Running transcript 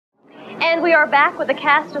And we are back with the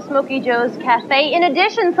cast of Smokey Joe's Cafe. In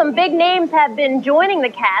addition, some big names have been joining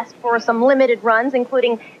the cast for some limited runs,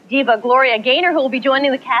 including diva Gloria Gaynor, who will be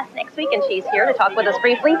joining the cast next week, and she's here to talk with us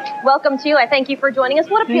briefly. Welcome to you. I thank you for joining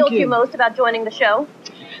us. What appealed to you most about joining the show?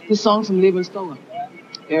 The songs from Lieber Stoller.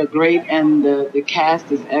 They're great, and the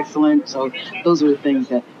cast is excellent. So those are the things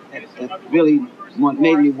that really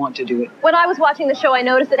made me want to do it. When I was watching the show, I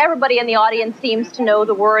noticed that everybody in the audience seems to know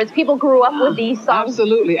the words. People grew up with these songs.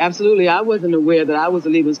 Absolutely, absolutely. I wasn't aware that I was a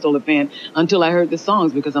Lieber Stoller fan until I heard the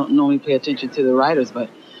songs, because I don't normally pay attention to the writers, but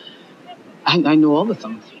I know all the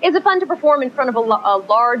songs. Is it fun to perform in front of a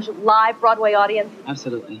large live Broadway audience?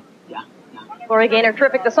 Absolutely, yeah. Gloria Gaynor,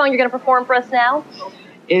 terrific. The song you're going to perform for us now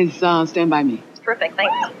is Stand By Me. It's terrific,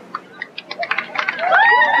 thanks.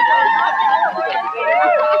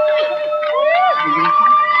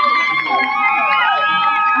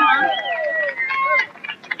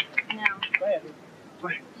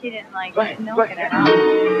 She didn't like milk it at all.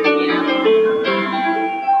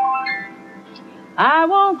 I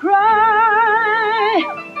won't cry.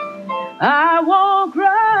 I won't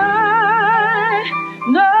cry.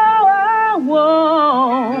 No, I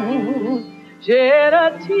won't shed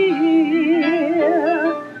a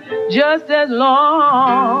tear. Just as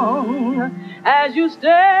long as you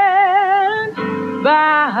stand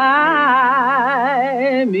by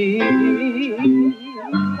me.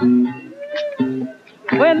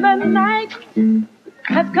 When the night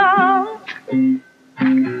has come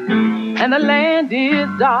and the land is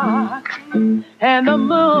dark and the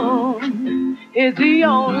moon is the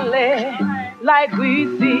only light we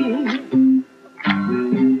see,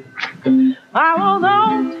 I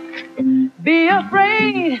won't be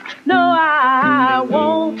afraid. No, I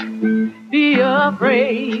won't be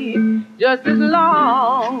afraid. Just as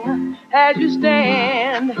long as you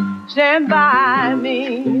stand by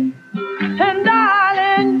me. And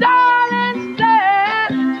darling, darling,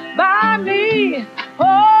 stand by me.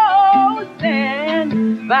 Oh,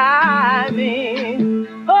 stand by me.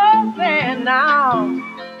 Oh, stand now.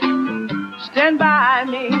 Stand by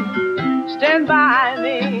me. Stand by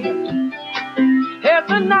me. If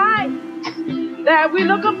the night that we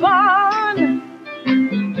look upon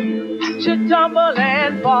should tumble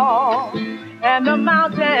and fall, and the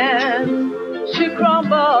mountains should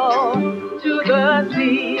crumble to the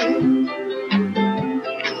sea,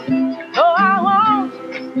 no, I won't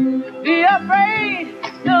be afraid.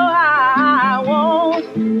 No, I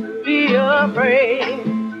won't be afraid.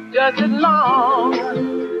 Just as long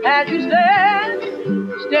as you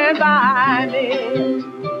stand by me.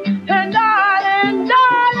 And darling,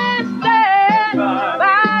 darling, stand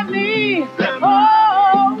by me.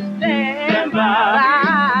 Oh, stand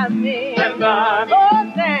by me.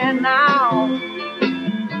 Oh, stand now.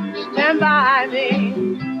 Stand by me.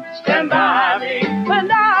 Stand by me. And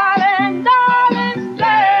darling, darling,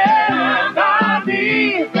 stand by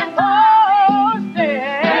me. Oh,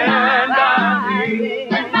 stand by me.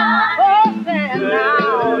 Oh, stand now.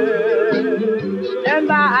 Stand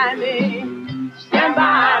by me. Stand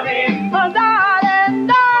by me. Oh, darling,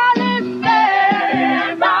 darling,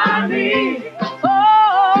 stand by me.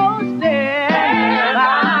 Oh, stand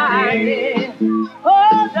by me.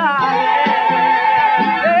 Oh, darling,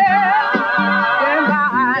 stand by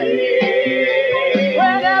me.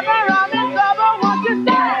 Whenever I'm in trouble, won't you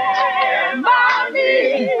stand by me?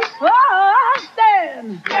 Oh, stand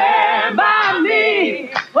by me.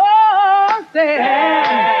 Oh, stand.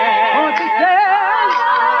 Won't you stand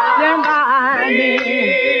by me?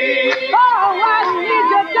 Oh, I need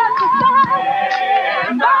you just to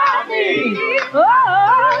stand by me.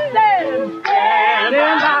 Oh, stand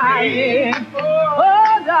by me.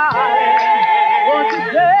 Oh, darling, won't you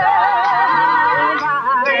stand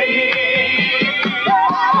by me?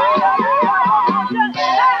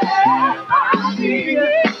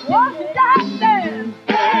 Won't you stand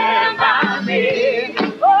by me?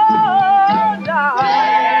 Oh, darling,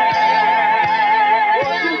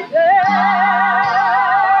 won't you stand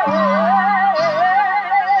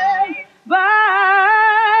by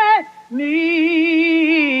me?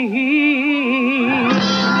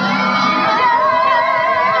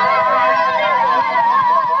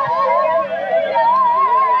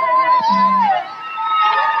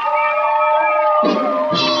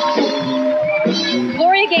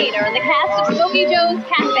 Gloria Gaynor and the cast of Smokey Joe's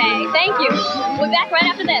Cafe. Thank you. We'll be back right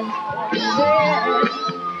after this.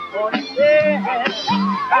 Stand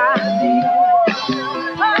by me.